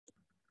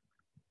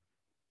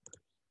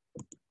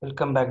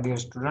Welcome back, dear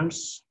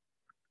students.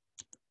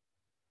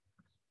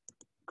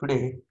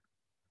 Today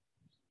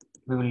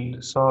we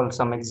will solve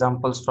some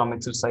examples from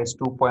exercise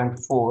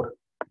 2.4,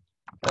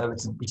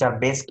 which are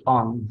based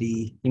on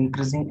the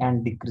increasing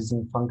and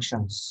decreasing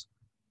functions.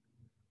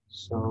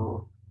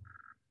 So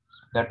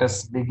let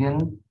us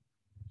begin.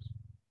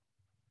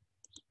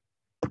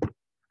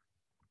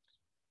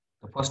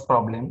 The first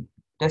problem: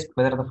 test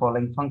whether the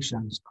following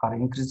functions are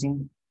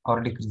increasing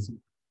or decreasing.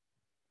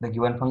 The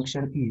given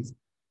function is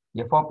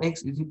f of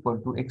x is equal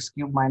to x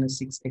cube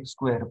minus 6x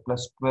square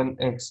plus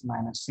 12x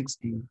minus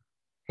 16.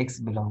 X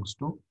belongs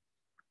to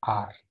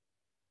R.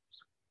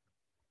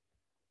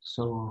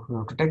 So we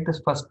have to take this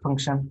first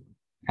function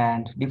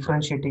and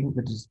differentiating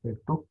with respect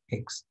to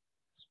x.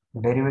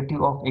 The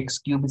derivative of x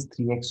cube is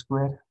 3x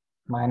square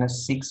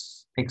minus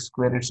 6x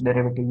square. Its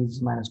derivative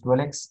is minus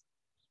 12x,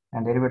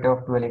 and derivative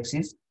of 12x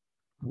is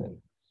 12.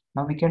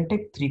 Now we can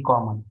take 3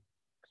 common.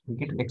 We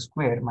get x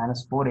square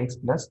minus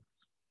 4x plus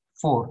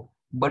 4,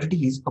 but it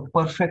is a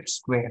perfect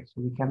square.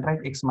 So we can write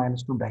x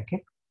minus 2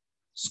 bracket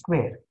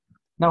square.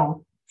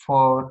 Now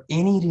for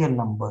any real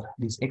number,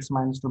 this x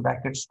minus 2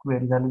 bracket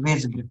square is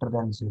always greater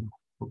than 0.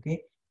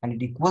 Okay, and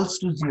it equals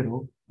to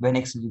 0 when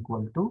x is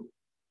equal to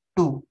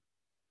 2.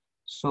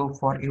 So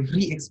for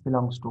every x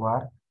belongs to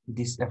R,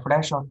 this f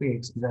dash of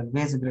x is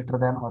always greater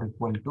than or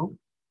equal to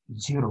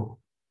 0,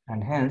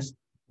 and hence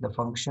the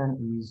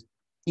function is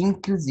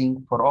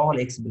increasing for all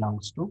x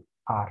belongs to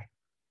R.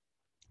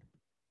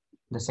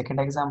 The second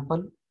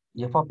example,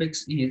 f of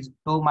x is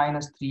 2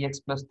 minus 3x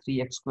plus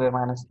 3x square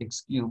minus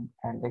x cube,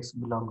 and x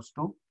belongs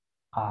to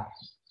R.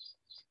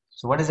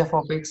 So what is f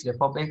of x? F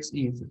of x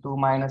is 2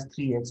 minus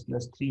 3x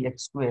plus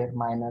 3x square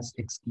minus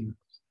x cube.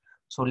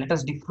 So let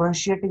us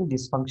differentiating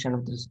this function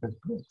with respect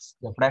to x.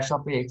 The f dash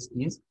of x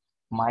is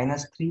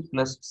minus 3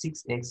 plus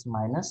 6x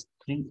minus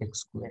 3x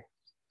square.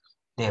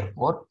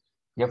 Therefore,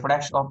 f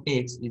dash of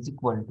x is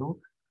equal to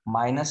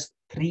minus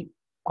 3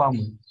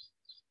 common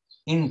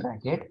in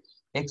bracket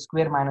x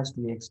square minus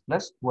 2x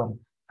plus 1.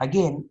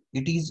 Again,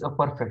 it is a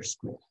perfect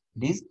square.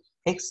 It is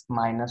x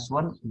minus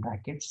 1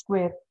 bracket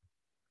square.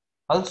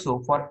 Also,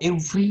 for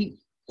every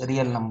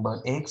real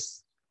number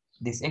x,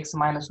 this x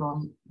minus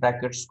 1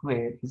 bracket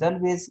square is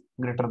always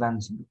greater than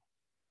 0.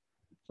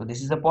 So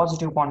this is a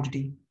positive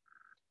quantity,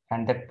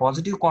 and that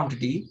positive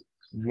quantity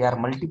we are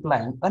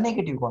multiplying a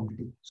negative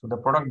quantity. So the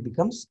product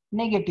becomes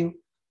negative.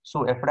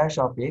 So f dash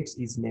of x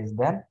is less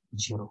than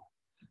 0.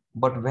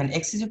 But when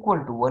x is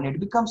equal to 1, it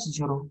becomes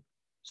 0.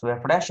 So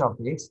f dash of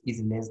x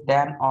is less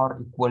than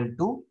or equal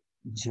to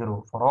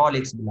 0 for all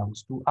x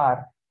belongs to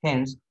R.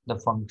 Hence, the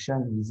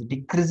function is a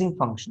decreasing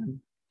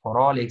function for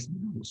all x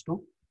belongs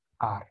to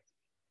R.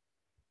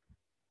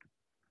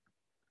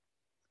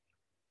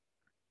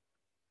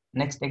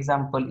 Next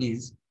example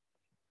is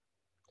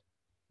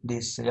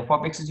this f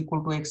of x is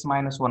equal to x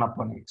minus 1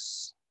 upon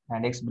x,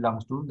 and x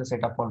belongs to the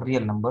set of all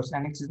real numbers,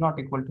 and x is not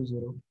equal to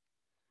 0.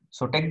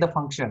 So take the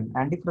function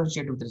and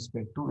differentiate with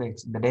respect to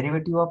x. The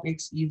derivative of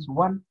x is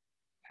 1,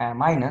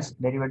 minus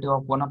derivative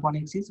of 1 upon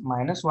x is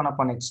minus 1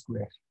 upon x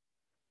square.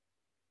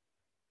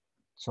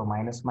 So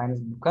minus minus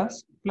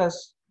becomes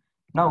plus.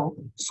 Now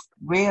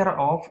square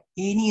of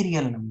any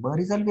real number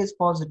is always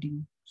positive.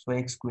 So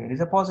x square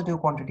is a positive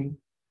quantity.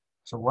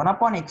 So 1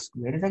 upon x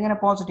square is again a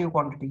positive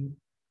quantity.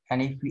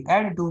 And if we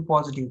add two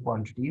positive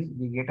quantities,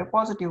 we get a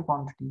positive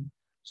quantity.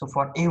 So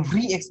for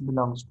every x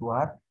belongs to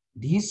R,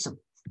 this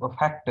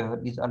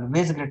factor is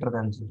always greater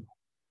than 0.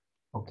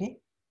 Okay.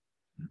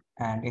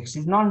 And x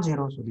is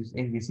non-zero, so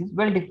this is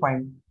well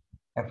defined.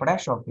 F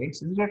dash of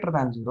x is greater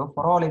than 0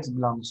 for all x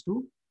belongs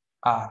to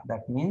R.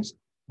 That means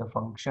the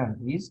function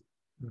is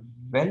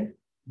well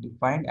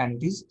defined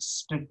and it is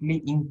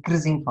strictly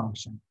increasing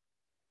function.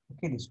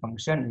 Okay, this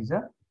function is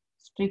a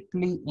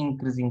strictly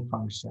increasing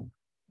function.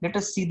 Let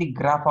us see the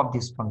graph of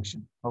this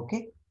function.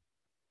 Okay,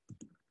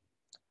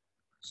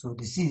 so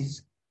this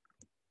is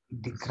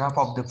the graph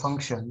of the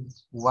function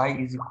y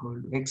is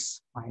equal to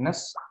x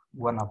minus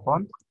 1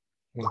 upon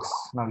x.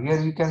 Now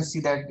here we can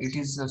see that it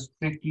is a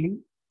strictly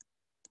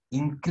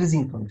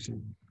increasing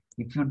function.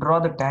 If you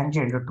draw the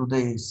tangent to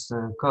this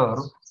curve,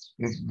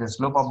 the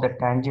slope of the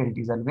tangent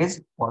is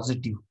always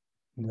positive.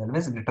 It is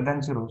always greater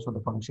than 0. So the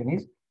function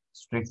is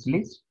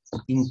strictly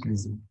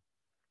increasing.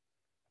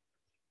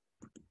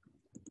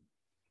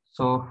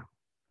 So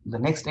the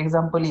next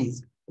example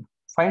is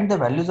find the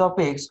values of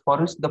x for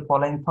which the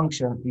following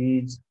function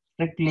is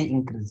strictly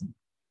increasing.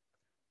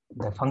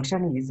 The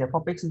function is f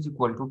of x is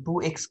equal to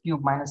 2x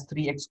cube minus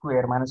 3x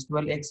square minus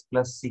 12x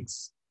plus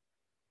 6.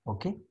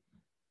 Okay.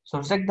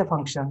 So check the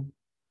function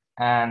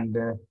and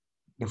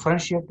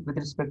differentiate with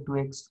respect to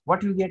x.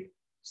 What you get?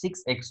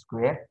 6x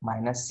square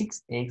minus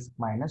 6x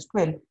minus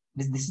 12.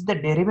 This is the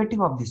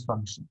derivative of this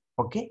function.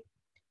 Okay.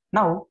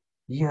 Now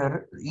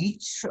here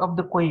each of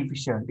the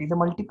coefficient is a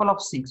multiple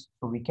of 6.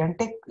 So we can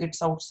take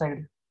its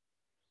outside.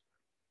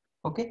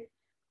 Okay.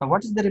 Now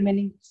what is the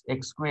remaining?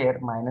 X square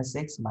minus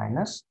x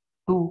minus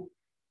 2.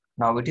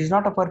 Now it is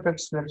not a perfect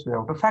square, so we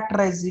have to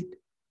factorize it.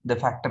 The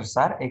factors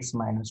are x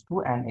minus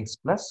 2 and x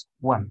plus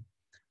 1.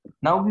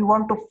 Now we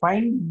want to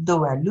find the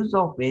values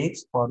of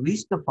x for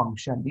which the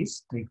function is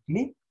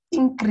strictly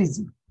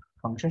increasing.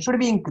 Function should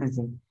be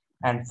increasing,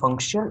 and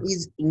function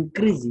is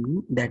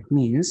increasing. That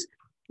means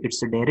its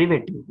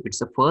derivative,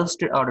 its a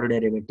first order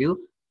derivative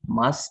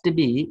must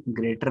be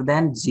greater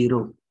than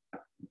 0.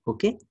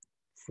 Okay,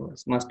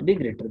 first must be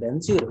greater than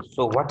 0.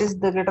 So what is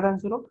the greater than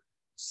 0?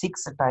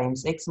 6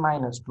 times x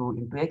minus 2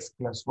 into x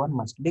plus 1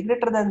 must be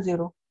greater than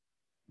 0.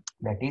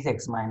 That is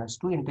x minus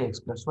 2 into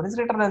x plus 1 is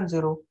greater than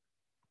 0.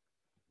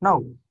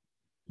 Now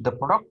the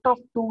product of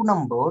two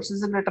numbers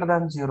is greater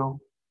than 0.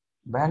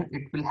 When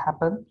it will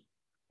happen?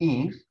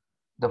 If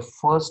the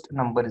first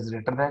number is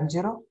greater than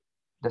 0,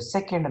 the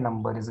second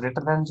number is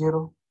greater than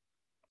 0,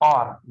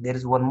 or there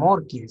is one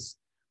more case.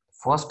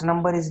 First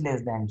number is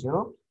less than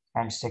 0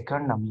 and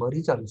second number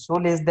is also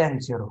less than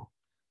 0.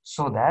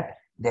 So that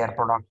their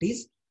product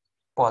is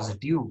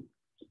positive.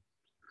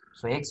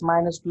 So x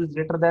minus 2 is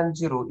greater than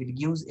 0. It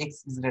gives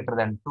x is greater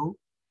than 2.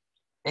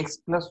 X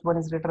plus 1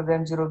 is greater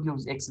than 0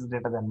 gives x is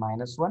greater than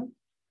minus 1.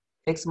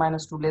 X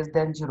minus 2 less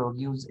than 0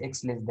 gives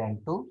x less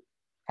than 2,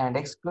 and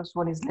x plus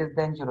 1 is less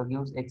than 0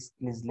 gives x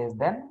is less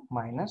than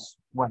minus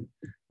 1.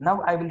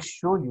 Now I will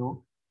show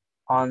you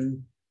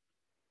on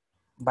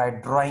by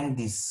drawing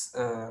this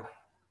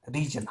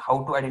region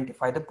how to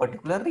identify the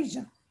particular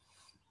region.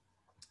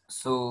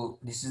 So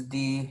this is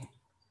the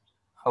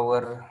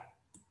our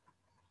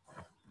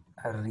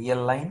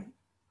real line.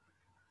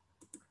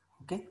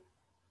 Okay,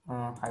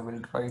 I will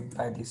draw it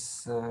by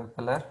this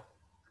color.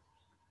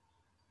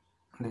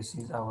 This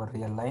is our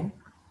real line.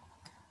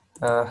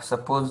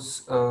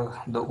 Suppose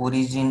the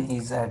origin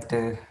is at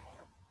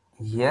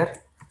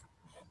here.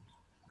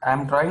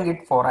 I'm drawing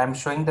it for, I'm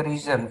showing the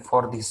region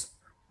for this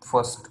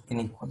first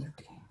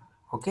inequality.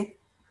 Okay,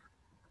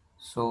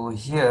 so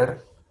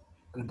here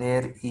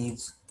there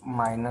is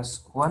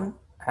minus 1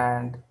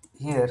 and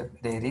here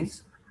there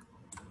is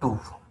 2.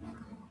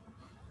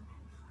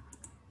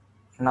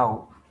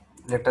 Now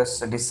let us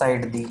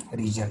decide the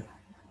region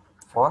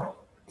for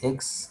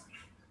x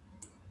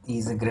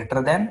is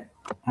greater than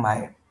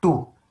my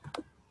 2.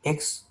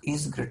 X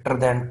is greater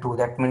than 2,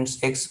 that means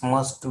x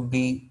must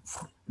be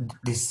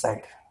this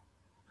side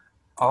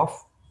of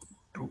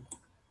 2.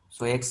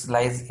 So x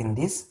lies in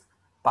this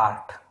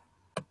part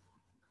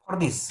for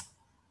this.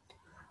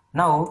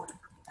 Now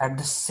at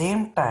the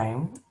same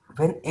time,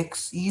 when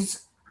x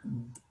is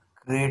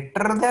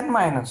greater than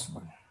minus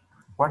 1,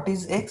 what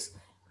is x?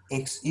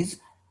 X is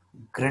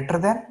greater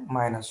than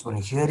minus 1.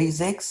 Here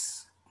is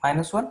x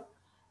minus 1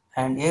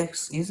 and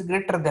x is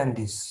greater than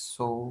this.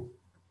 So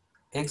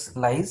x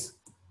lies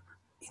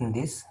in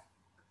this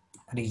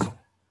region.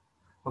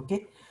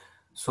 Okay,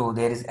 so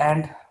there is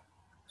and,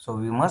 so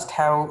we must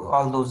have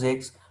all those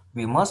x.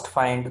 We must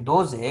find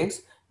those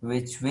x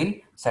which will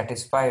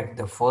satisfy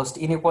the first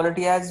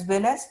inequality as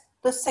well as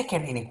the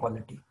second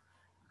inequality.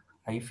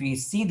 Now, if we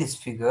see this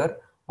figure,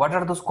 what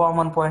are those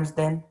common points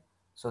then?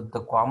 So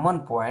the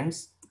common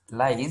points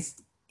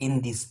lies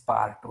in this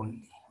part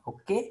only.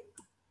 Okay,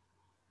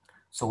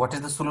 so what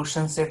is the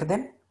solution set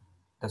then?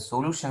 The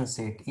solution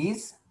set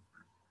is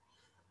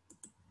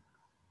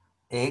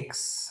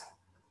x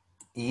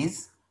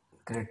is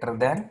greater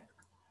than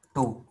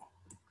 2.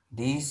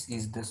 This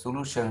is the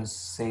solution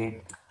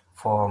set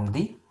from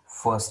the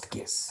first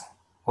case.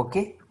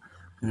 Okay,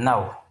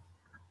 now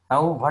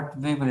what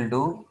we will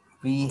do,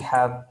 we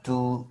have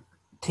to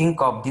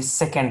think of this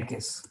second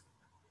case.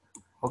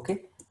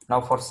 Okay,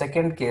 now for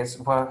second case,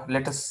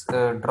 let us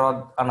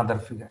draw another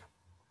figure.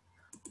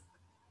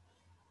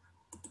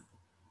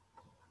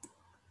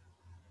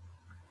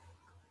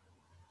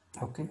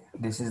 Okay,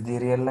 this is the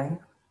real line.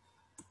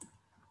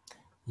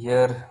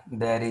 Here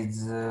there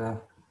is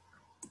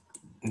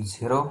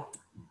 0,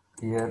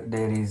 here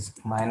there is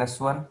minus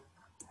 1,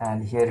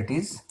 and here it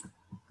is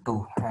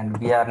 2, and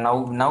we are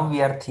now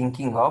we are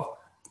thinking of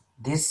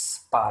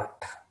this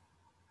part,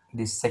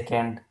 this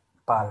second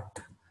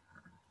part.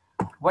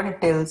 What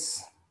it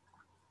tells?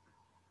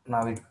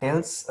 Now it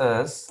tells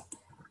us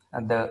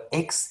the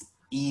x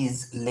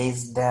is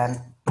less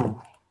than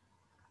 2.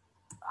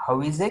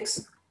 How is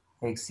x?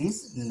 X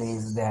is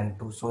less than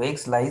 2. So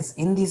x lies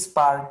in this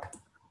part.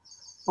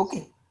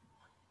 Okay.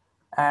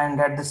 And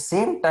at the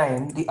same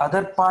time, the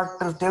other part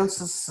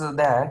tells us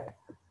that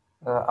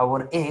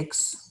our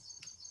x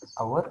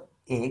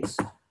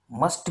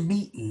must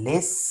be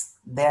less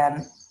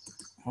than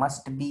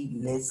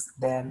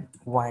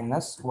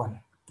minus 1.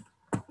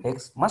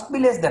 X must be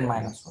less than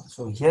minus 1.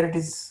 So here it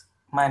is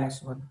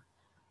minus 1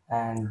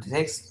 and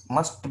x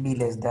must be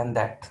less than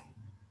that.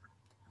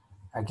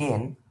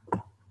 Again,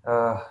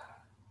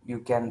 you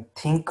can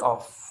think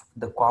of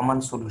the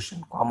common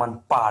solution,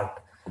 common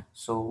part.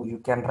 So you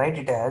can write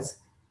it as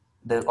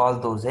all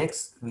those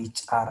x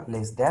which are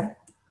less than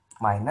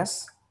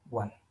minus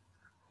 1.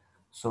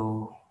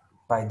 So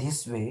by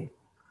this way,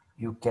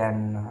 you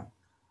can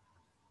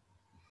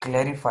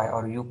clarify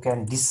or you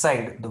can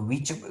decide the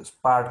which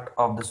part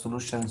of the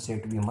solution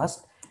set we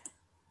must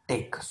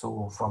take.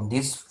 So from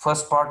this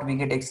first part we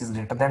get x is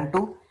greater than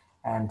 2,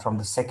 and from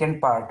the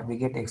second part we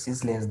get x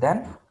is less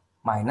than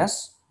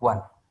minus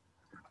 1.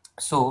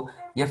 So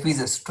f is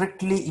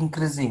strictly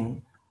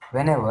increasing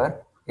whenever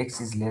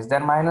x is less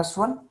than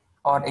 -1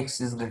 or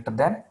x is greater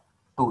than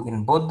 2.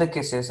 In both the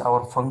cases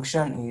our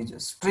function is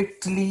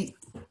strictly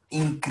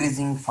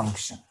increasing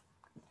function.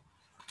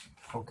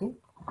 Okay,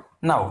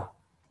 now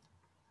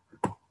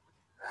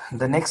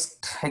the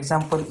next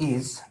example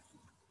is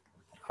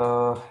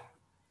uh,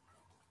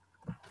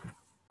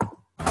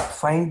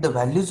 find the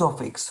values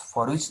of x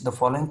for which the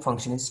following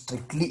function is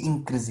strictly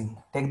increasing.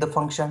 Take the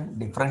function,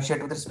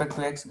 differentiate with respect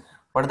to x.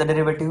 What is the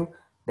derivative?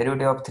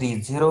 Derivative of 3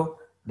 is 0,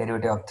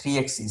 derivative of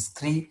 3x is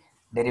 3,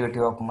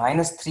 derivative of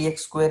minus 3x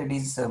square it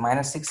is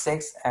minus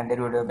 6x, and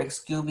derivative of x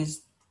cube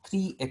is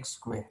 3x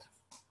square.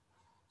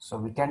 So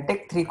we can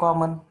take 3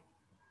 common,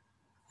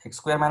 x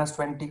square minus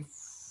 20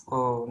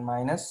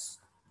 minus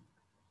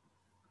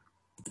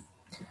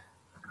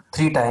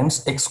 3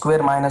 times x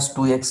square minus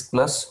 2x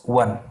plus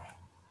 1.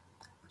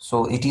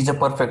 So it is a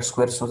perfect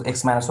square, so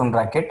x minus 1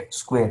 bracket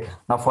square.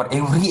 Now for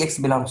every x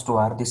belongs to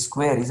R, this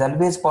square is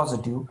always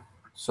positive.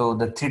 So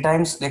the 3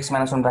 times x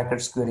minus 1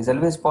 bracket square is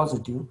always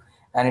positive,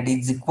 and it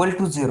is equal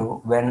to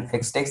 0 when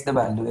x takes the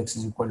value x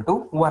is equal to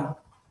 1.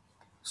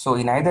 So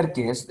in either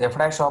case, f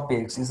dash of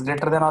x is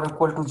greater than or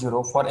equal to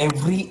 0 for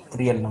every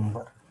real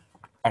number.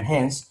 And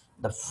hence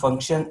the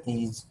function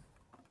is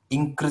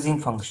increasing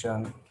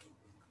function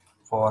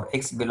for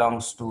x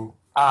belongs to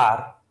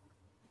R.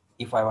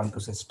 If I want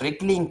to say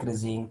strictly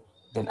increasing,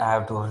 then I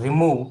have to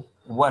remove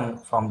 1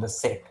 from the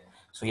set.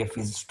 So f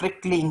is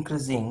strictly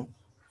increasing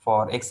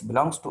for x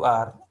belongs to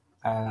R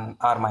and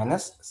R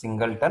minus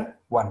singleton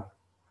 1.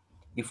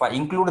 If I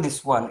include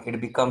this one, it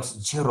becomes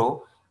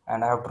 0,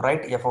 and I have to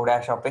write f of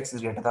dash of x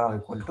is greater than or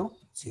equal to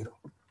 0.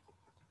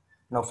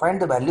 Now find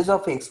the values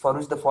of x for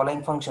which the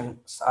following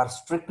functions are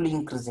strictly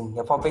increasing.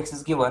 F of x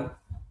is given.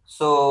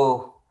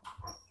 So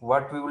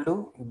what we will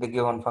do with the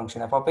given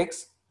function f of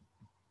x?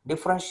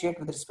 Differentiate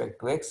with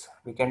respect to x.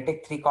 We can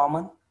take 3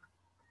 common,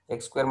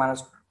 x square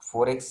minus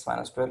 4x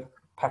minus 12,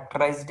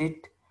 factorized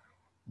it.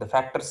 The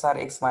factors are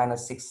x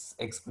minus 6,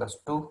 x plus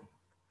 2.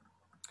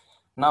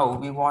 Now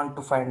we want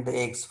to find the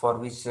x for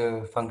which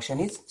function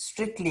is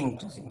strictly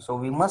increasing. So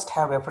we must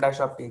have f dash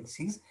of x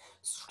is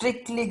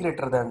strictly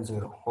greater than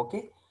 0.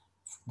 Okay,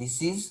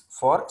 this is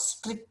for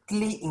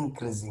strictly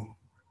increasing.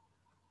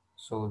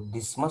 So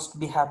this must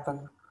be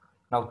happen.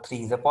 Now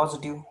 3 is a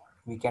positive.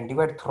 We can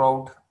divide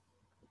throughout.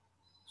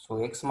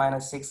 So x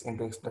minus 6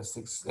 into x plus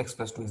 6, x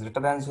plus 2 is greater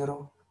than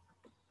 0.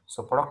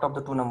 So product of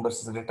the two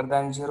numbers is greater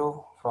than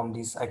 0. From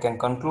this I can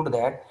conclude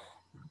that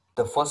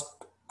the first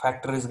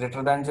factor is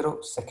greater than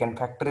 0, second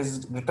factor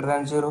is greater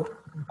than 0,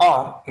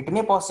 or it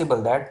may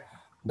possible that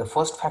the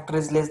first factor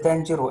is less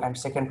than 0 and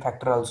second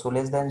factor also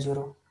less than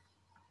 0.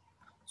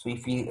 So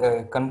if we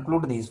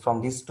conclude these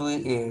from these two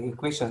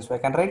equations, so I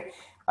can write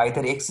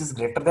either x is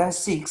greater than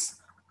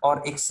 6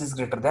 or x is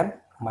greater than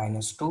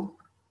minus 2,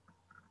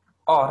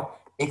 or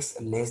x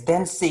less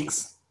than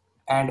 6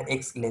 and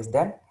x less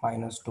than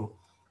minus 2.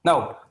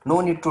 Now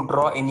no need to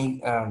draw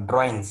any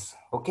drawings.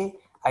 Okay,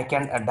 I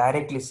can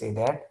directly say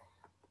that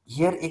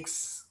here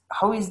x,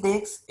 how is the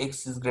x?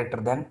 X is greater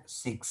than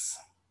 6.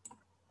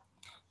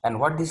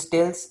 And what this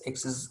tells?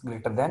 X is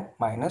greater than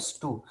minus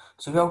 2.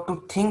 So we have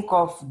to think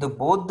of the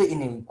both the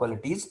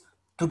inequalities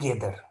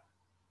together.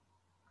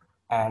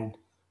 And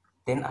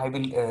then I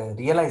will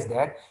realize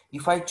that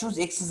if I choose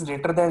x is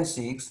greater than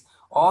 6,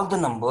 all the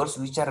numbers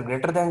which are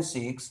greater than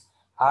 6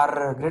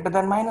 are greater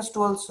than minus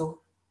 2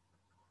 also.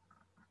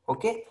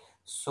 Okay.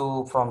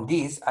 So from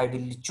this I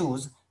will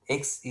choose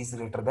x is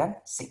greater than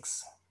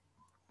 6.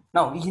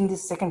 Now in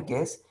this second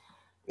case,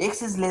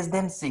 x is less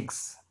than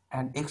 6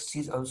 and x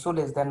is also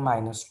less than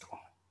minus 2.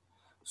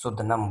 So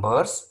the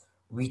numbers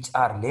which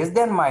are less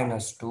than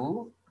minus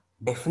 2,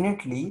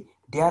 definitely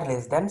they are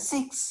less than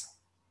 6.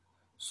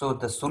 So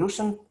the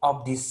solution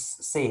of this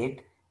set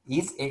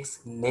is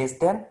x less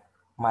than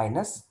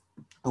minus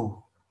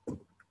 2.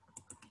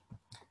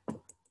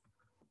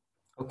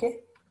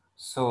 Okay.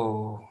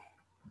 So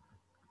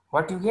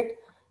what you get?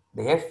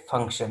 The f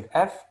function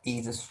f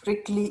is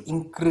strictly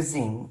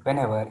increasing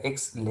whenever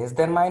x less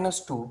than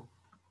minus 2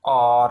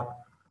 or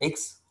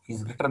x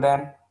is greater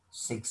than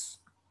 6.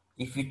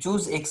 If you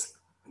choose x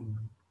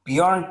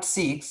beyond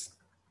 6,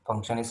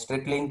 function is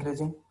strictly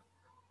increasing,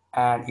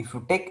 and if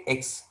you take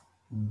x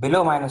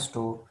below minus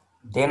 2,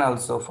 then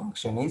also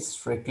function is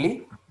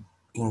strictly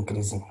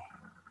increasing.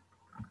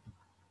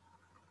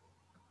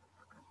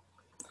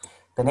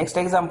 The next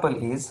example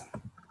is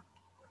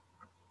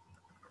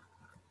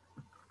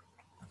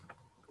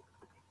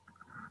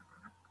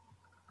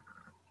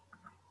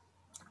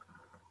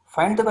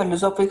find the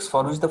values of x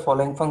for which the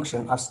following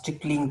function are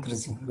strictly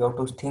increasing. You have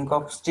to think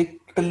of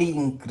strictly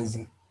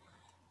increasing.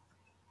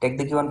 Take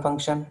the given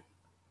function,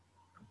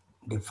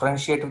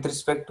 differentiate with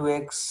respect to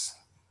x.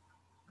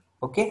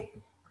 Okay.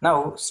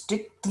 Now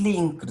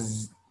strictly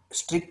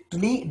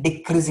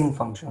decreasing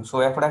function.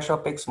 So f dash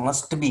of x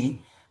must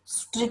be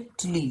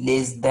strictly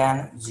less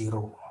than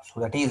 0. So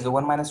that is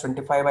 1 minus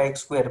 25 by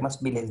x square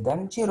must be less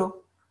than 0.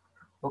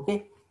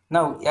 Okay.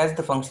 Now, as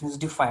the function is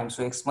defined,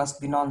 so x must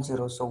be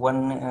non-zero. So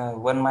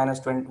 1 minus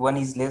 1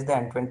 is less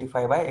than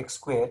 25 by x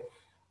square.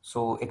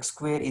 So x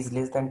square is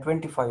less than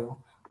 25.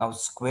 Now,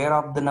 square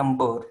of the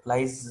number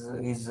is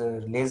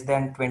less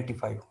than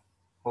 25.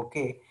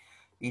 Okay.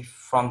 If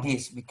from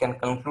this we can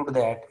conclude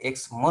that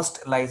x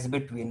must lies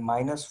between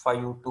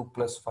 -5 to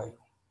 +5.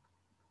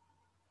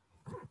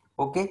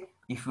 Okay.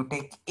 If you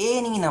take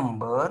any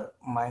number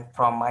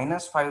from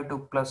 -5 to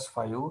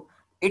 +5,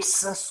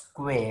 it's a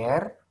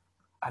square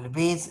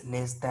always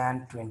less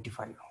than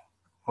 25.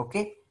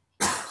 Okay,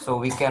 so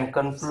we can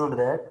conclude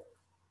that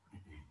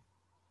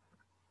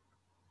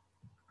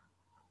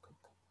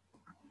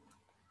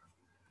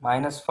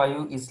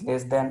 -5 is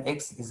less than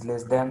x is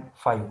less than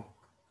 5.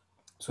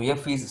 So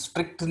f is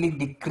strictly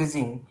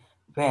decreasing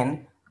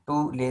when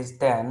 2 less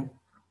than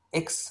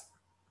x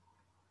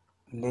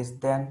less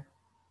than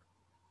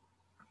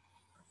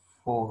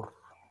 4.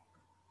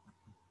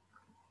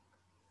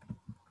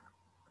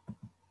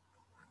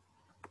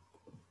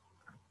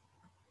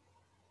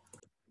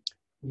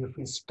 F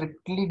is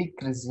strictly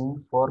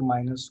decreasing for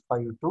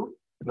 -5 to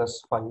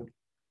 +5.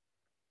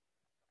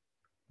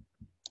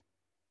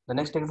 The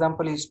next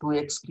example is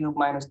 2x cube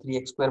minus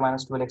 3x square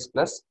minus 12x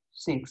plus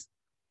 6.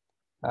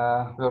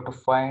 We have to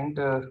find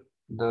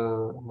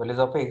the values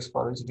of x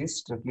for which it is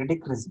strictly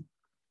decreasing.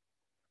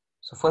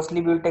 So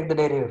firstly, we will take the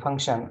derivative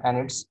function and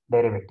its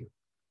derivative.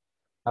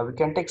 Now we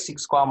can take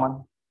 6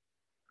 common.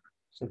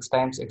 6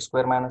 times x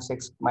square minus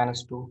x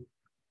minus 2.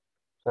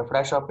 So f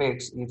dash of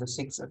x is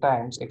 6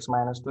 times x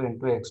minus 2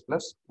 into x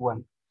plus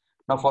 1.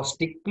 Now for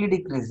strictly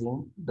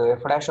decreasing, the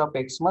f dash of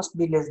x must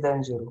be less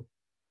than 0.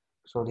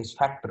 So this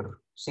factor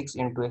 6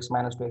 into x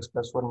minus 2 x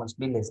plus 1 must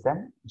be less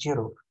than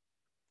 0.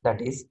 That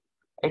is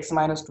x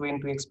minus 2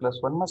 into x plus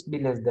 1 must be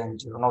less than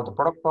 0. Now the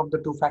product of the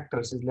two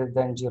factors is less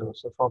than 0.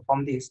 So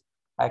from this,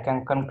 I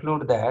can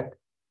conclude that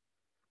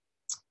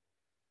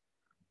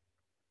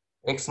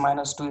x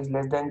minus 2 is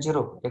less than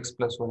 0, x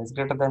plus 1 is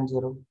greater than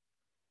 0.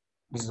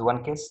 This is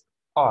one case.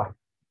 Or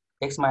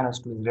x minus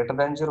 2 is greater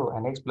than 0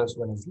 and x plus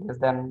 1 is less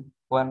than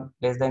 1,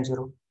 less than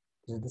 0.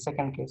 This is the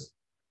second case.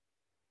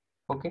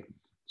 Okay.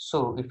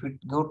 So if we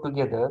go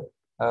together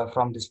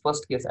from this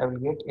first case, I will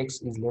get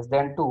x is less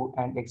than 2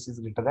 and x is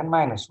greater than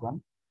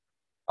 -1.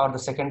 Or the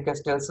second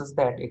case tells us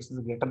that x is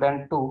greater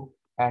than 2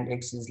 and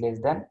x is less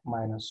than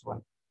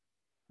 -1.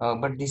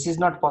 But this is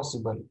not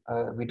possible.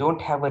 We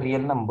don't have a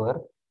real number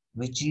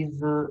which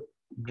is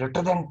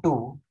greater than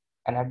 2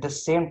 and at the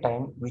same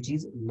time which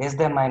is less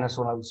than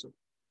 -1 also.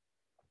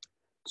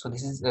 So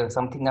this is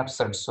something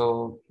absurd.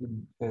 So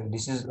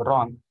this is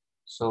wrong.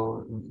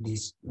 So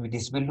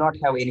this will not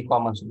have any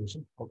common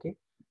solution. Okay.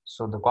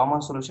 So the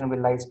common solution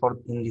will lies for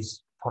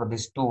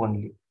this 2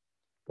 only.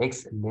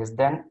 X less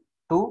than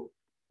 2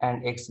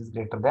 and x is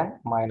greater than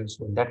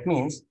 -1. That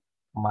means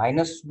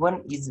 -1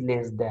 is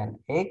less than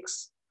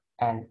x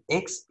and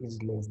x is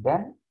less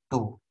than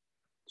 2.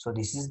 So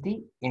this is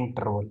the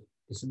interval.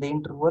 This is the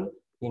interval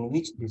in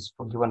which this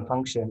given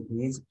function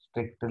is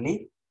strictly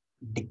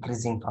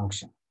decreasing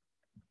function.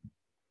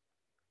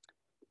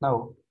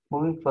 Now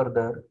moving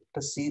further,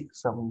 let's see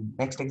some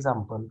next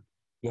example.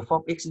 F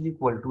of x is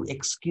equal to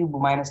x cube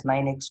minus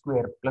 9x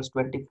square plus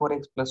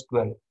 24x plus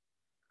 12.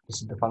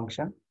 This is the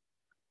function.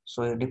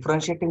 So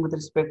differentiating with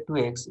respect to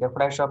x, f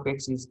dash of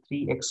x is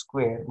 3x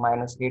square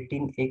minus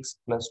 18x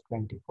plus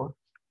 24.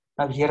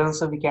 Now here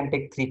also we can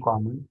take 3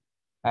 common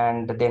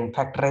and then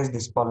factorize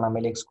this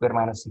polynomial x square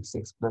minus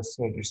 6x plus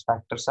 8. Its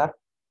factors are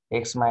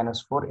x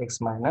minus 4,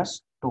 x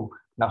minus 2.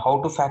 Now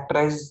how to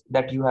factorize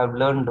that you have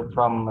learned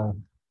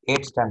from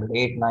 8th standard,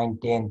 8, 9,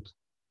 10th,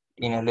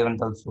 in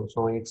 11th also.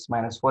 So x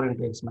minus 4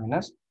 into x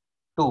minus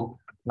 2.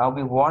 Now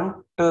we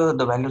want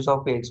the values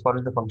of x for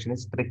which the function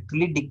is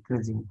strictly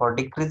decreasing. For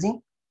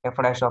decreasing, f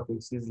dash of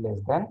x is less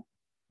than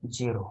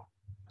 0.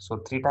 So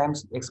 3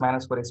 times x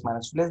minus 4 x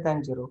minus 2 less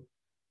than 0.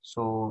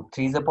 So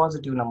 3 is a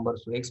positive number.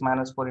 So x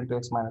minus 4 into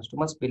x minus 2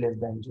 must be less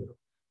than 0.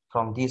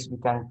 From this we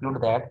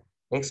conclude that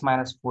x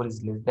minus 4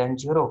 is less than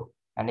 0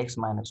 and x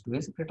minus 2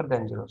 is greater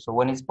than 0. So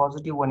one is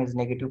positive, one is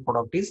negative,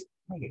 product is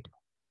negative.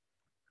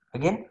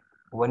 Again,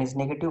 one is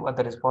negative,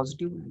 other is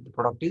positive, the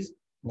product is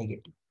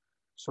negative.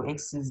 So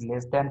x is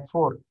less than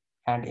 4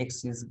 and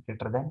x is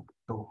greater than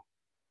 2.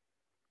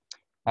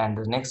 And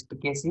the next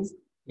case is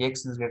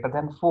x is greater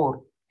than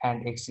 4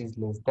 and x is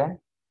less than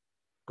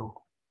 2.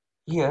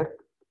 Here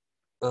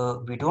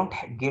we don't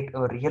get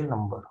a real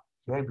number.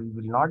 Here we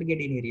will not get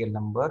any real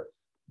number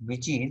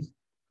which is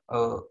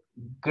uh,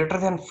 greater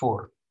than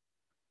 4,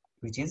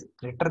 which is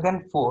greater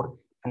than 4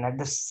 and at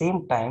the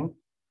same time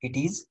it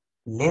is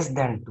less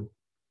than 2,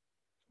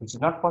 which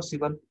is not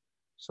possible.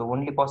 So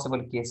only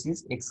possible case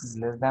is x is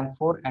less than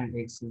 4 and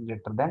x is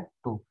greater than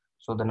 2.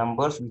 So the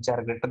numbers which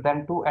are greater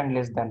than 2 and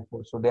less than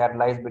 4. So they are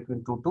lies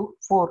between 2 to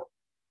 4.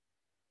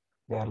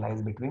 They are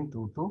lies between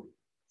 2 to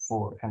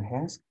 4 and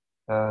hence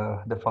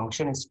the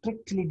function is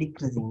strictly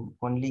decreasing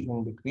only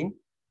in between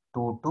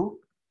 2 to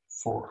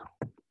 4.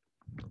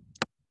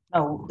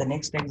 Now the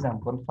next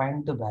example,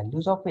 find the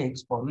values of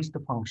x for which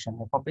the function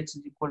f of x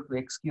is equal to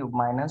x cube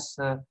minus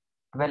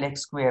 12x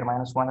square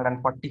minus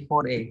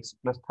 144x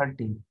plus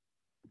 13.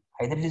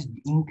 Either it is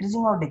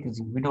increasing or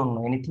decreasing. We don't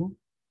know anything.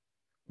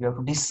 You have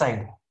to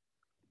decide.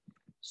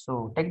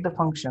 So take the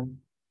function,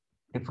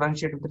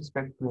 differentiate with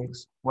respect to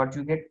x. What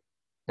you get?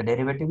 The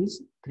derivative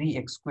is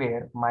 3x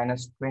square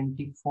minus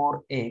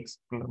 24x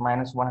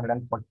minus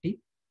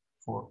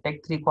 144.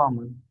 Take 3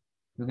 common.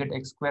 You get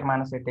x square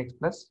minus 8x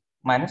plus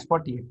minus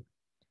 48.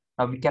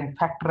 Now we can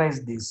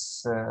factorize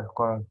this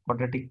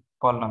quadratic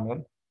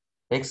polynomial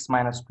x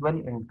minus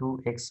 12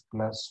 into x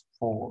plus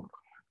 4.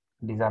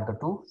 These are the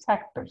two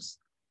factors.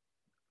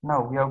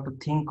 Now we have to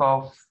think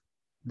of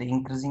the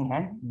increasing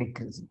and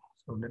decreasing.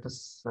 So let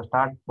us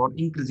start for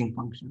increasing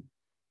function.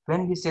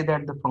 When we say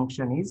that the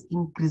function is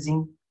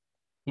increasing,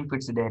 if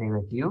its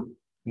derivative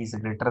is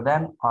greater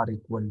than or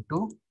equal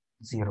to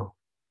 0,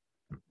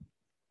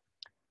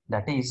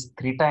 that is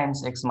 3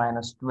 times x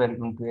minus 12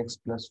 into x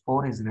plus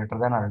 4 is greater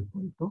than or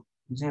equal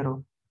to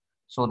 0.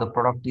 So the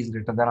product is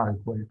greater than or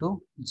equal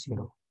to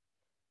 0.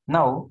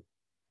 Now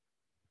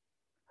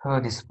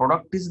this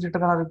product is greater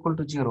than or equal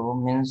to 0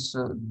 means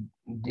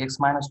x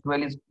minus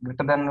 12 is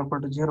greater than or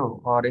equal to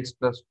 0, or x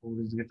plus 4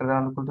 is greater than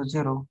or equal to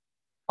 0,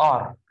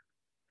 or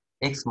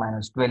x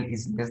minus 12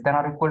 is less than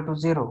or equal to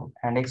 0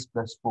 and x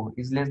plus 4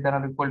 is less than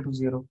or equal to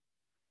 0.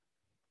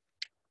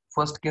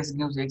 First case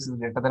gives x is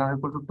greater than or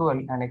equal to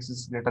 12 and x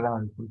is greater than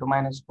or equal to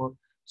minus 4.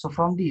 So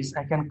from this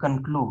I can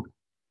conclude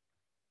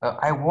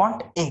I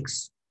want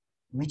x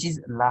which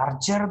is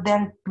larger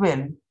than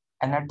 12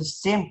 and at the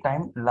same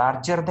time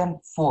larger than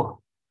 4.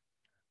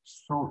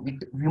 So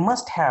we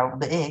must have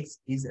the x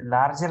is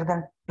larger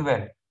than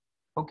 12.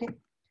 Okay.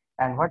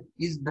 And what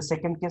is the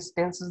second case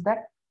tells us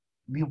that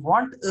we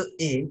want a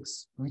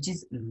x which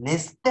is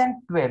less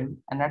than 12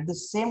 and at the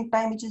same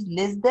time which is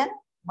less than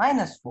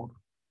minus 4.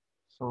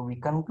 So we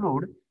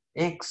conclude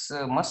x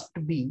must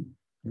be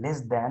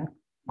less than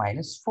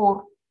minus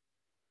 4.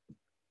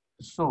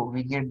 So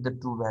we get the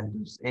two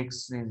values,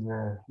 x is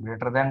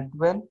greater than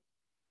 12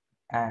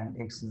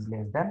 and x is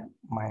less than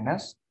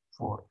minus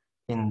 4.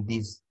 In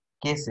these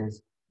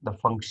cases, the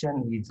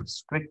function is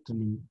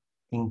strictly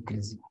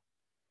increasing.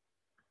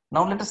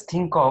 Now let us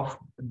think of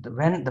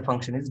when the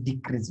function is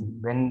decreasing,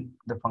 when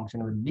the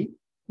function will be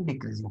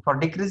decreasing. For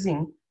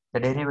decreasing, the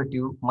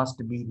derivative must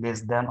be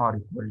less than or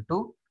equal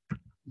to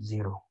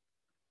 0.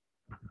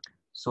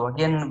 So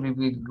again, we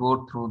will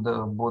go through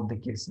both the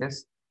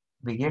cases.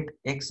 We get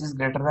x is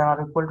greater than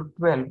or equal to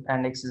 12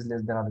 and x is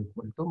less than or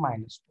equal to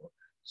minus 4.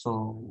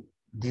 So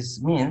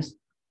this means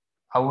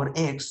our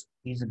x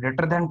is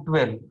greater than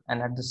 12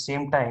 and at the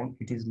same time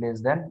it is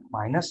less than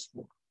minus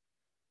 4.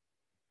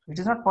 It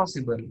is not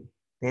possible.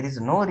 There is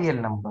no real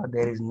number.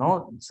 There is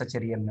no such a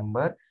real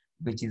number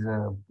which is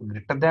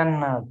greater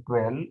than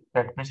 12.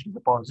 That means it is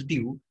a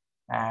positive,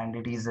 and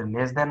it is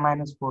less than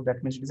minus 4.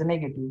 That means it is a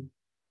negative.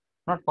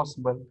 Not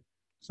possible.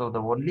 So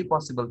the only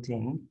possible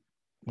thing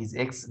is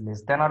x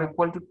less than or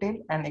equal to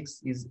 10 and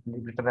x is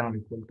greater than or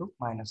equal to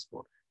minus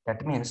 4.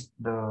 That means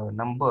the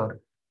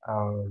number,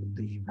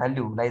 the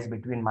value lies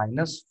between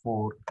minus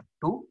 4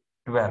 to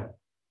 12.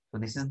 So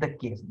this is the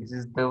case. This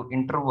is the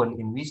interval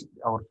in which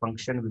our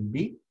function will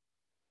be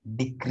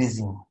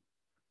decreasing.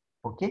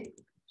 Okay.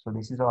 So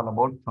this is all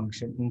about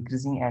function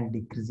increasing and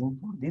decreasing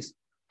for this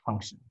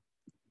function.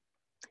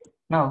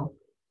 Now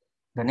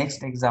the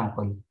next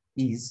example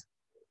is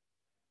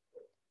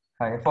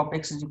f of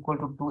x is equal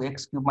to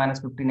 2x cube minus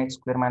 15x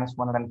square minus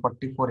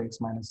 144x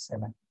minus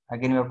 7.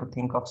 Again, we have to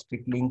think of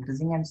strictly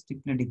increasing and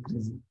strictly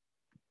decreasing.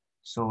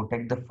 So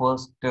take the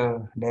first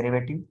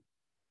derivative,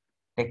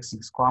 take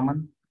 6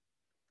 common,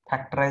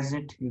 factorize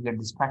it, you get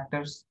these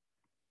factors.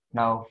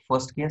 Now,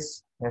 first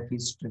case, f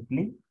is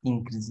strictly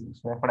increasing.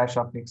 So f dash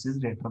of x is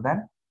greater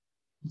than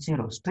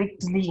 0,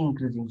 strictly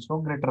increasing, so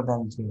greater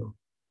than 0.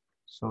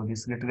 So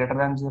this is greater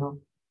than 0.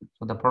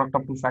 So the product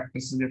of two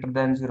factors is greater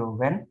than 0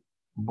 when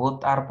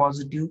both are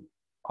positive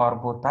or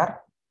both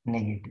are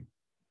negative.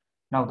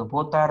 Now the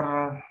both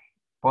are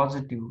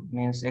positive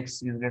means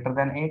x is greater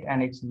than 8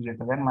 and x is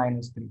greater than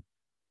minus 3.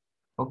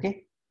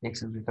 Okay,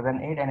 x is greater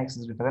than 8 and x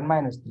is greater than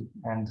minus 3.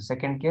 And the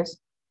second case,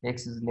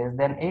 x is less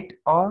than 8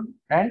 or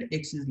and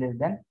x is less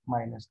than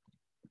minus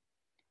 3.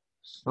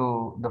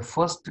 So the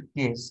first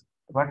case,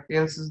 what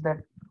else is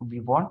that we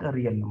want a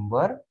real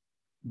number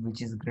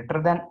which is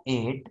greater than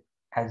 8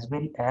 as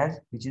well as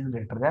which is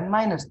greater than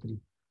minus 3.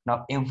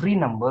 Now every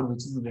number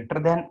which is greater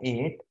than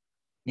 8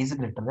 is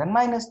greater than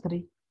minus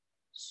 3.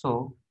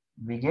 So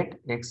we get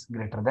x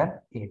greater than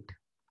 8.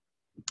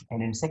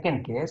 And in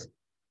second case,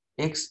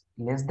 x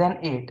less than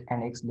 8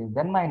 and x less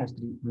than minus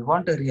 3. We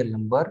want a real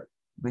number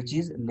which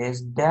is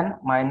less than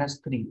minus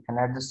 3 and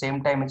at the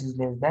same time it is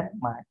less than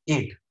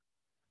 8.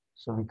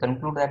 So we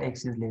conclude that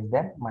x is less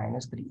than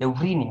minus 3.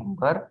 Every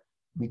number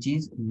which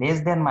is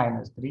less than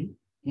minus 3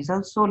 is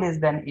also less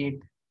than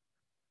 8.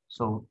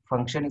 So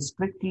function is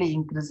strictly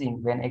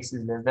increasing when x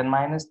is less than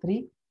minus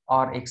 3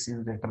 or x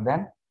is greater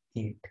than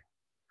 8.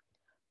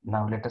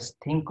 Now let us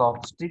think of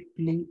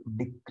strictly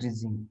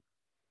decreasing.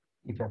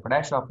 If f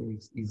dash of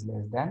x is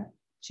less than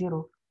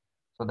 0.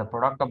 So the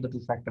product of the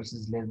two factors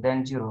is less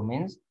than 0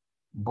 means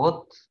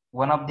both,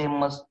 one of them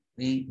must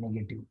be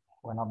negative.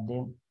 One of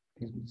them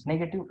is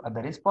negative,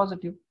 other is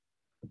positive.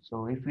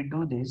 So if we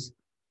do this,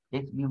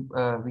 if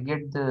we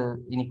get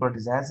the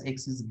inequalities as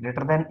x is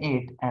greater than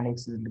 8 and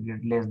x is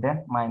less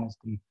than minus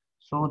 3.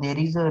 So there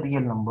is a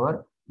real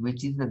number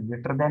which is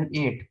greater than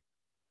 8,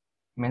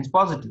 means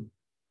positive,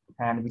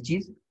 and which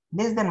is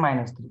less than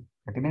minus 3.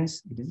 That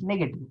means it is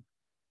negative.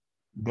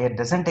 There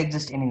doesn't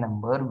exist any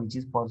number which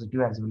is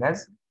positive as well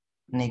as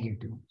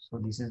negative. So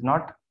this is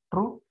not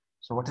true.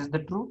 So what is the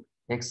true?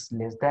 X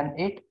less than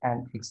 8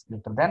 and x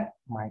greater than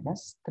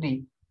minus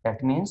 3.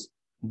 That means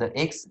the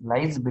x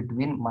lies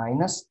between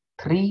minus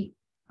 3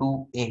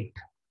 to 8.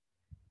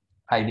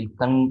 I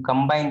will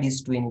combine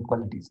these two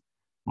inequalities.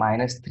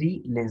 Minus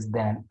 3 less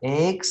than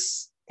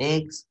x,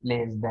 x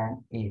less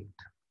than 8.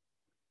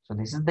 So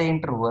this is the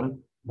interval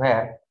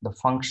where the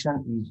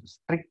function is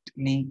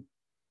strictly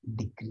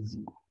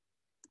decreasing.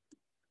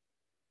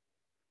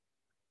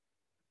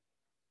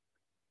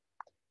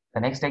 The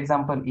next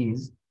example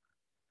is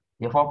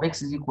f of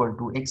x is equal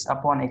to x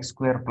upon x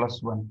square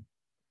plus 1.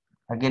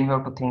 Again, we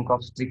have to think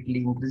of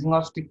strictly increasing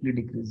or strictly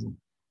decreasing.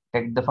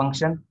 Take the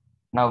function.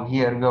 Now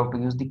here we have to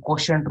use the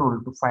quotient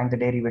rule to find the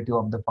derivative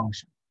of the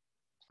function.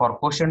 For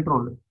quotient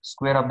rule,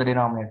 square of the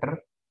denominator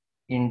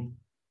in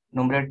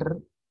numerator,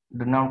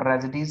 denominator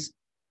as it is,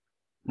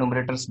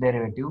 numerator's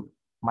derivative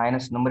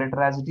minus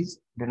numerator as it is,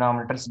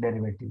 denominator's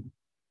derivative.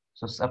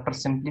 So after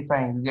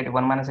simplifying, you get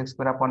 1 minus x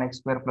square upon x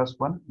square plus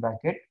 1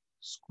 bracket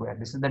square.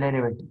 This is the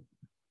derivative.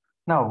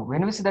 Now,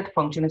 when we see that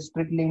function is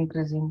strictly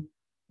increasing,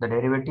 the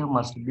derivative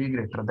must be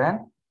greater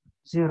than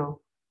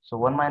 0. So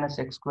 1 minus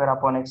x square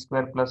upon x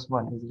square plus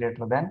 1 is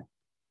greater than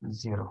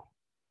 0.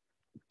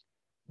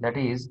 That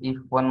is, if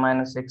 1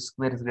 minus x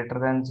square is greater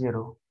than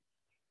 0,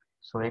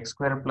 so x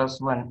square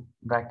plus 1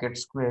 bracket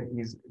square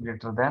is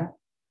greater than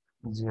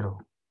 0.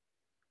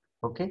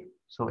 Okay,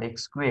 so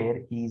x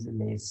square is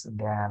less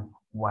than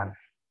 1.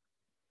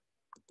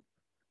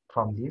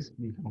 From this,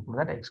 we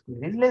conclude that x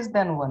square is less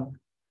than 1.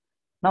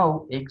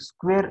 Now, x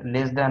square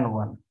less than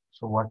 1.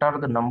 So, what are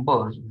the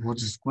numbers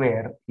whose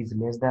square is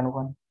less than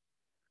 1?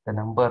 The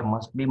number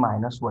must be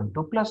minus 1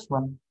 to plus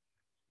 1.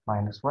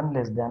 Minus 1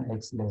 less than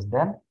x less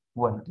than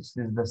 1. This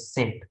is the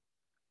set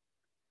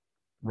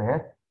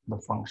where the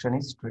function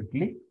is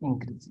strictly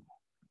increasing.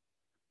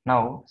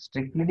 Now,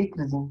 strictly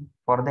decreasing,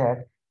 for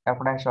that, f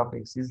dash of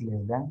x is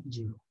less than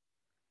 0.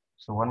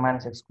 So, 1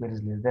 minus x square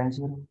is less than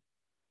 0.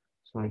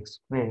 So, x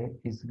square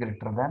is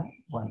greater than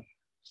 1.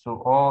 So,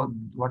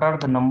 what are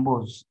the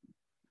numbers?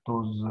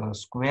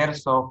 Those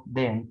squares of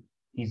them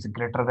is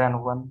greater than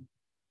 1.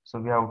 So,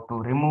 we have to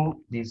remove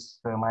this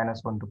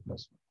minus 1 to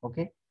plus 1.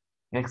 Okay.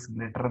 X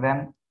greater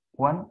than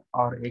 1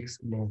 or x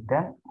less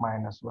than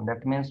minus 1.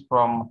 That means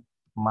from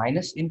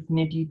minus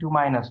infinity to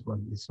minus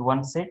 1 is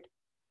one set,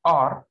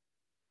 or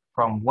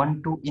from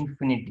 1 to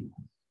infinity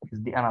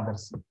is the another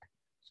set.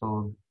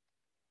 So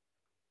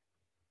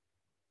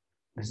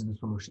this is the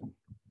solution.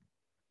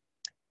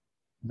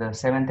 The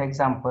seventh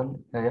example,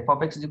 f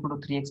of x is equal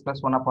to 3x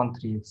plus 1 upon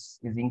 3x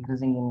is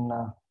increasing in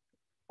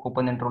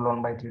open interval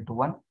 1 by 3 to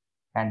 1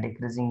 and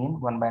decreasing in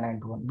 1 by 9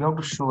 to 1. We have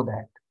to show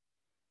that.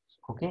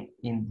 Okay,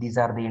 in these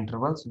are the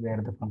intervals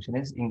where the function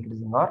is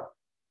increasing or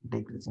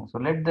decreasing. So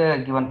let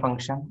the given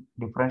function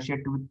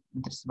differentiate with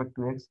respect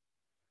to x.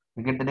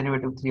 We get the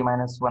derivative 3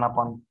 minus 1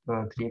 upon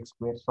 3x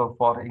square. So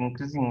for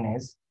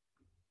increasingness,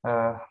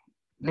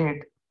 let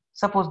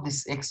suppose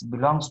this x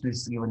belongs to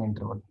this given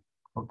interval.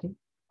 Okay,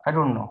 I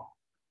don't know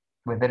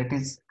whether it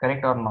is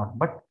correct or not,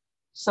 but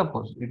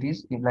suppose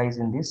it lies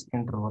in this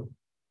interval.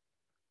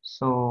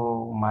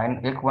 So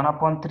x 1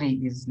 upon 3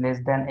 is less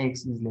than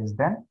x is less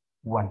than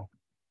 1.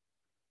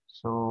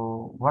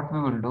 So what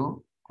we will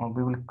do,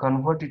 we will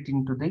convert it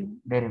into the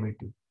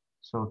derivative.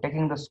 So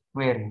taking the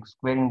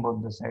squaring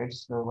both the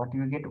sides, what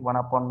you get 1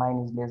 upon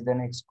 9 is less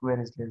than x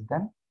square is less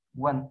than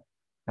 1.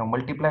 Now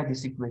multiply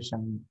this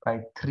equation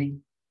by 3.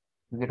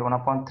 You get 1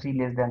 upon 3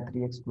 less than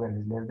 3x square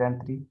is less than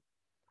 3.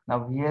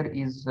 Now here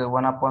is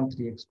 1 upon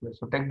 3x square.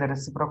 So take the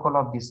reciprocal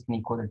of this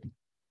inequality.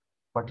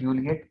 What you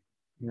will get?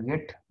 You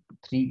get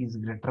 3 is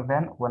greater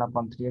than 1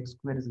 upon 3x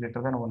square is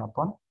greater than 1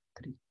 upon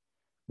 3.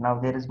 Now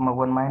there is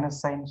one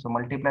minus sign. So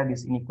multiply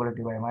this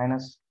inequality by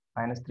minus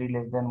 3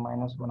 less than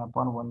minus 1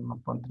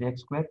 upon 3x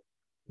square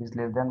is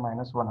less than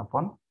minus 1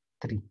 upon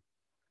 3.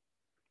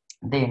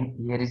 Then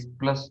here is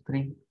plus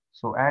 3.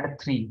 So add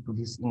 3 to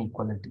this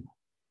inequality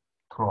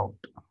throughout.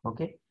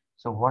 Okay.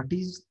 So what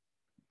is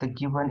the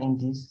given in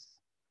this?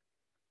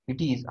 It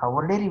is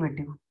our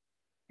derivative.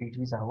 It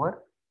is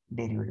our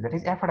derivative. That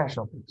is f dash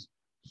of x.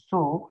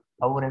 So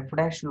our f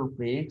dash of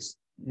x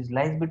is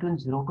lies between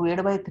 0 to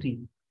 8 by 3.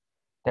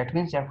 That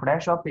means f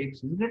dash of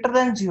x is greater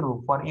than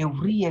 0 for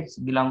every x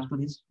belongs to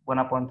this 1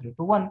 upon 3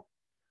 to 1.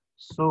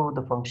 So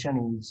the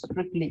function is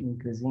strictly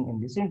increasing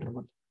in this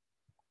interval.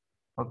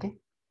 Okay.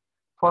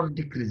 For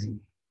decreasing,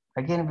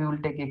 again we will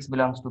take x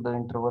belongs to the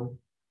interval.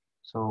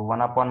 So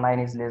 1 upon 9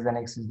 is less than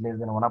x is less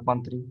than 1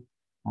 upon 3.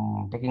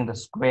 Taking the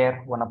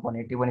square, 1 upon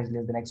 81 is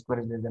less than x square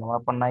is less than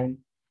 1 upon 9.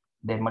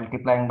 Then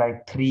multiplying by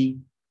 3.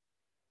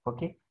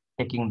 Okay.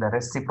 taking the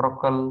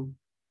reciprocal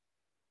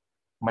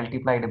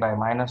multiplied by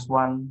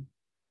 -1,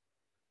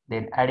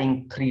 then adding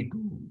 3 to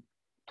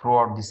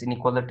throughout this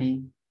inequality,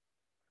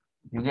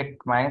 you get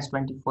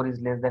 -24 is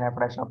less than f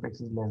dash of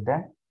x is less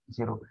than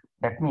 0.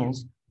 That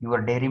means your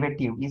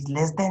derivative is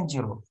less than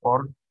 0 for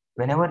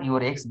whenever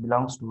your x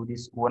belongs to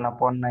this 1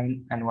 upon 9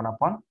 and 1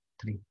 upon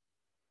 3.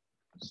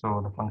 So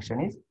the function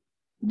is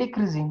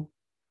decreasing.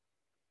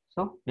 So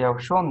we have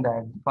shown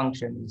that the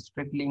function is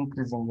strictly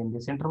increasing in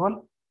this interval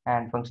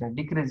and function is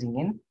decreasing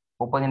in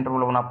open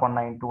interval 1 upon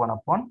 9 to 1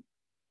 upon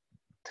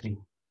 3.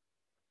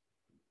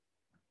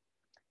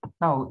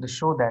 Now to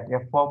show that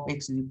f of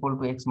x is equal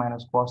to x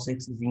minus cos x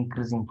is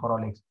increasing for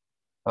all x.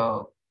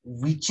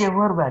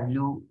 Whichever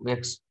value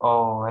x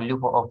or value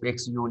of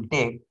x you will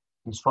take,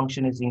 this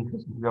function is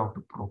increasing. We have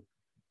to prove.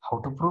 How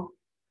to prove?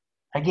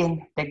 Again,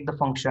 take the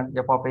function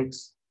f of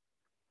x,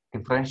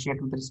 differentiate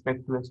with respect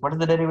to x. What is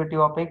the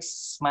derivative of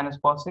x minus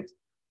cos x?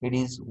 It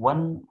is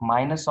 1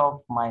 minus of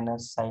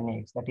minus sin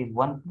x. That is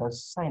 1 plus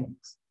sin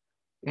x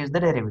is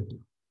the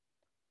derivative.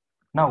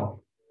 Now,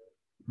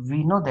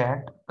 we know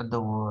that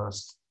the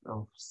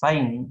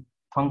sine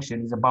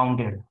function is a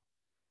bounded.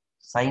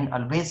 Sine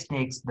always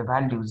takes the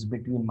values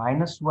between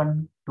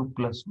 -1 to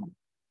 +1.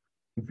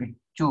 If we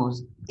choose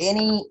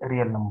any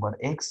real number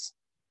x,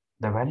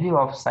 the value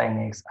of sine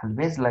x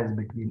always lies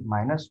between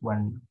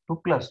 -1 to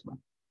 +1.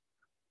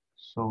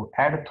 So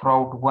add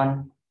throughout 1,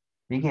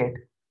 we get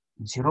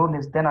 0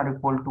 less than or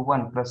equal to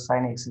 1 plus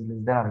sine x is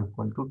less than or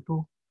equal to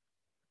 2.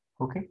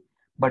 Okay,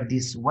 but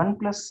this 1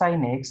 plus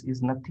sine x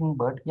is nothing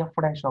but f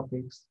dash of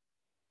x.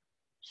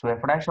 So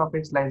f dash of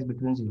x lies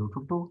between 0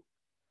 to 2.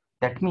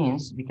 That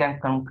means we can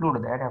conclude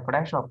that f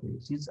dash of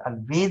x is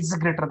always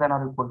greater than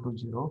or equal to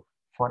 0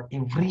 for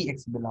every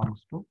x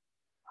belongs to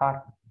R.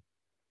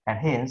 And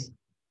hence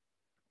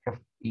f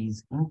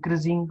is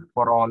increasing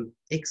for all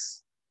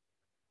x.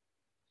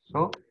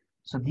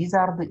 So these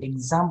are the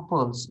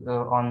examples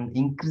on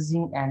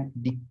increasing and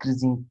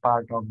decreasing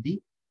part of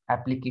the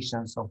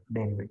applications of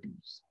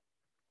derivatives.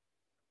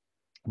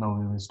 Now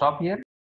we will stop here.